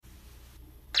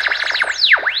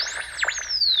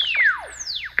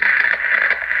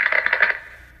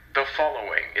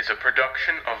is a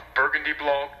production of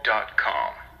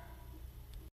BurgundyBlog.com.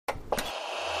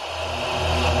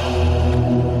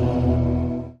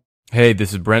 Hey,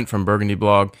 this is Brent from Burgundy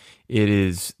Blog. It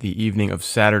is the evening of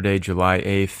Saturday, July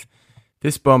 8th.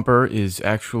 This bumper is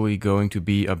actually going to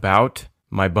be about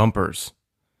my bumpers,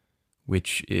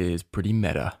 which is pretty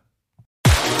meta.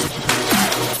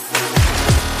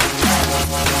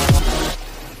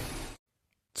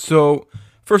 So,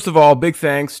 first of all, big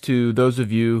thanks to those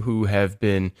of you who have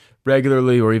been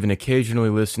regularly or even occasionally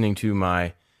listening to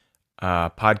my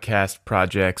podcast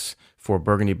projects for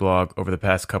Burgundy Blog over the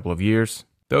past couple of years.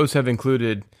 Those have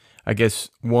included, I guess,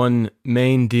 one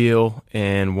main deal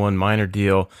and one minor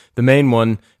deal. The main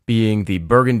one being the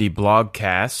Burgundy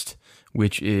Blogcast,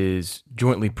 which is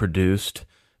jointly produced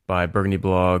by Burgundy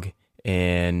Blog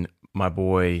and my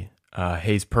boy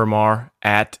Hayes Permar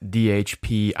at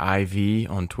DHPIV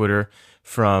on Twitter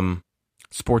from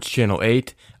Sports Channel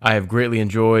 8. I have greatly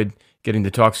enjoyed getting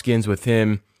to talk skins with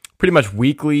him pretty much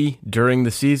weekly during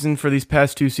the season for these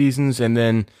past two seasons, and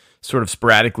then sort of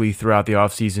sporadically throughout the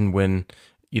offseason when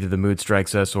either the mood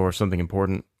strikes us or something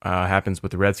important happens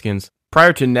with the Redskins.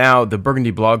 Prior to now, the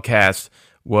Burgundy Blogcast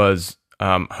was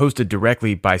hosted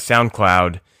directly by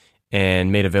SoundCloud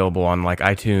and made available on like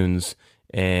iTunes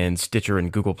and Stitcher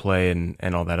and Google Play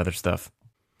and all that other stuff.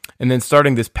 And then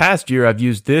starting this past year, I've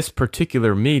used this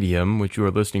particular medium, which you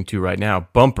are listening to right now,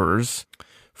 bumpers,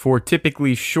 for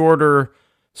typically shorter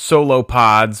solo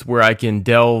pods where I can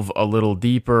delve a little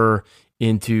deeper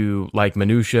into like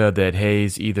minutia that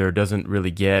Hayes either doesn't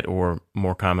really get or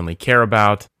more commonly care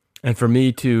about, and for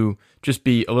me to just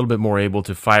be a little bit more able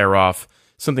to fire off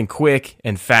something quick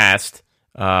and fast,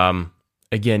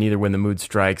 again, either when the mood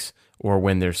strikes or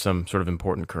when there's some sort of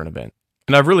important current event.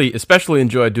 And I've really especially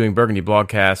enjoyed doing Burgundy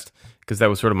Blogcast because that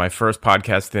was sort of my first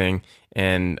podcast thing,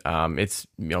 and it's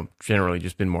generally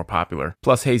just been more popular.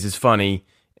 Plus, Hayes is funny,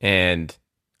 and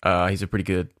he's a pretty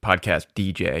good podcast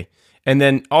DJ. And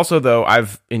then also, though,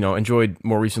 I've enjoyed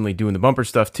more recently doing the bumper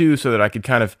stuff too, so that I could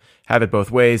kind of have it both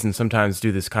ways, and sometimes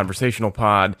do this conversational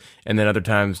pod, and then other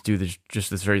times do this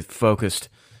very focused,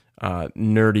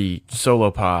 nerdy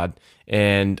solo pod.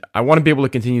 And I want to be able to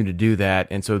continue to do that,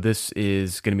 and so this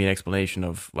is going to be an explanation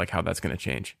of like how that's going to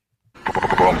change.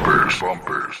 Bumpers.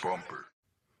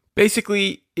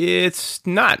 Basically, it's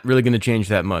not really going to change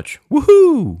that much.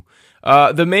 Woohoo!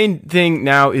 The main thing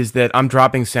now is that I'm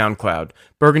dropping SoundCloud.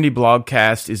 Burgundy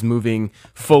Blogcast is moving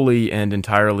fully and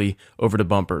entirely over to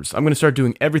bumpers. I'm going to start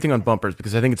doing everything on bumpers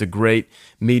because I think it's a great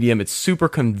medium. It's super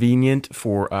convenient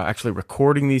for actually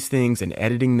recording these things and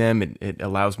editing them. It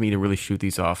allows me to really shoot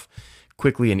these off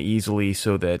quickly and easily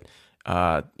so that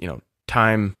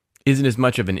time isn't as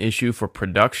much of an issue for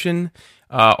production.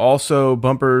 Also,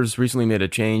 bumpers recently made a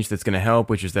change that's going to help,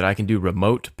 which is that I can do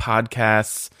remote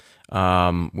podcasts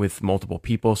with multiple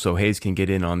people, so Hayes can get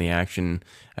in on the action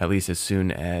at least as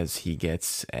soon as he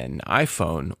gets an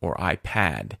iPhone or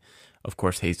iPad. Of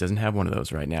course, Hayes doesn't have one of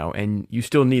those right now, and you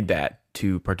still need that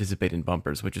to participate in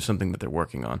bumpers, which is something that they're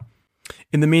working on.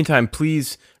 In the meantime,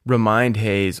 please remind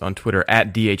Hayes on Twitter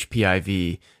at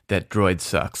DHPIV that Droid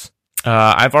sucks.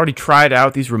 I've already tried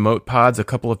out these remote pods a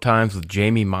couple of times with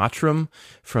Jamie Mottram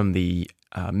from the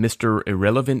Mr.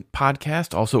 Irrelevant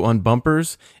podcast, also on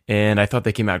bumpers, and I thought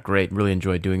they came out great. Really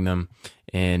enjoyed doing them,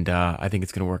 and I think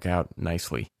it's going to work out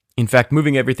nicely. In fact,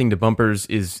 moving everything to bumpers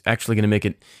is actually going to make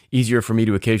it easier for me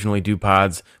to occasionally do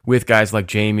pods with guys like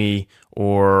Jamie,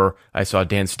 or I saw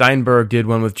Dan Steinberg did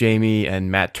one with Jamie,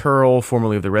 and Matt Turrell,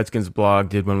 formerly of the Redskins blog,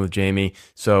 did one with Jamie,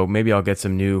 so maybe I'll get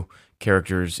some new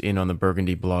characters in on the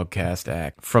Burgundy Blogcast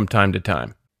act from time to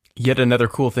time. Yet another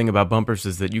cool thing about bumpers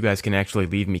is that you guys can actually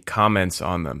leave me comments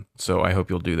on them, so I hope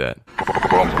you'll do that.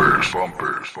 Bumpers.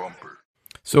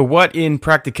 So what in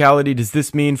practicality does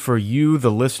this mean for you, the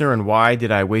listener, and why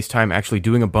did I waste time actually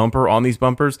doing a bumper on these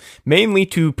bumpers? Mainly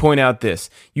to point out this: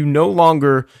 you no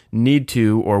longer need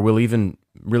to, or will even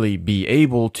really be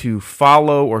able to,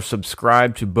 follow or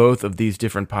subscribe to both of these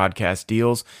different podcast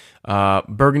deals.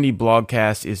 Burgundy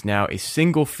Blogcast is now a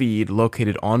single feed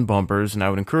located on bumpers, and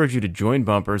I would encourage you to join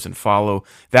bumpers and follow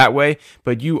that way.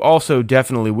 But you also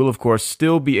definitely will, of course,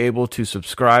 still be able to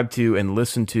subscribe to and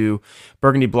listen to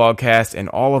Burgundy Blogcast and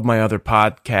all of my other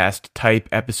podcast type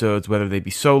episodes, whether they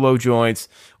be solo joints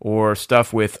or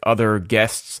stuff with other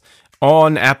guests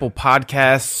on Apple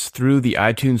Podcasts through the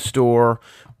iTunes Store,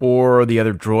 or the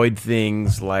other Droid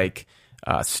things like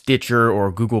Stitcher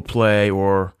or Google Play,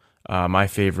 or my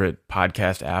favorite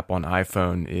podcast app on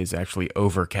iPhone is actually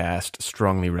Overcast.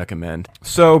 Strongly recommend.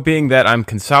 So being that I'm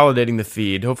consolidating the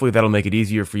feed, hopefully that'll make it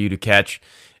easier for you to catch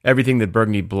everything that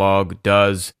Burgundy Blog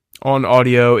does on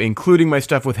audio, including my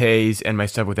stuff with Hayes and my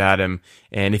stuff with Adam.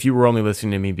 And if you were only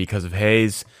listening to me because of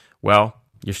Hayes, well,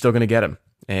 you're still going to get him,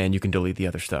 and you can delete the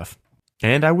other stuff.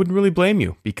 And I wouldn't really blame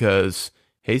you, because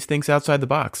Hayes thinks outside the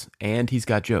box, and he's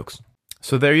got jokes.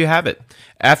 So there you have it.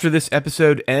 After this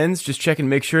episode ends, just check and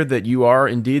make sure that you are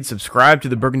indeed subscribed to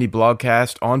the Burgundy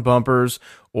Blogcast on Bumpers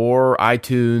or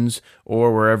iTunes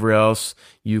or wherever else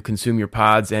you consume your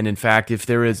pods. And in fact, if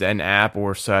there is an app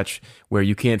or such where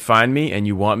you can't find me and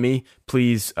you want me,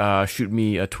 please shoot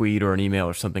me a tweet or an email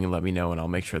or something and let me know, and I'll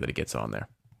make sure that it gets on there.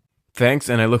 Thanks,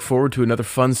 and I look forward to another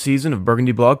fun season of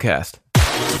Burgundy Blogcast.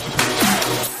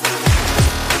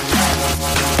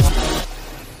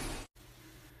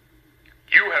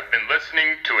 You have been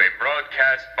listening to a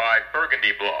broadcast by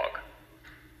Burgundy Blog.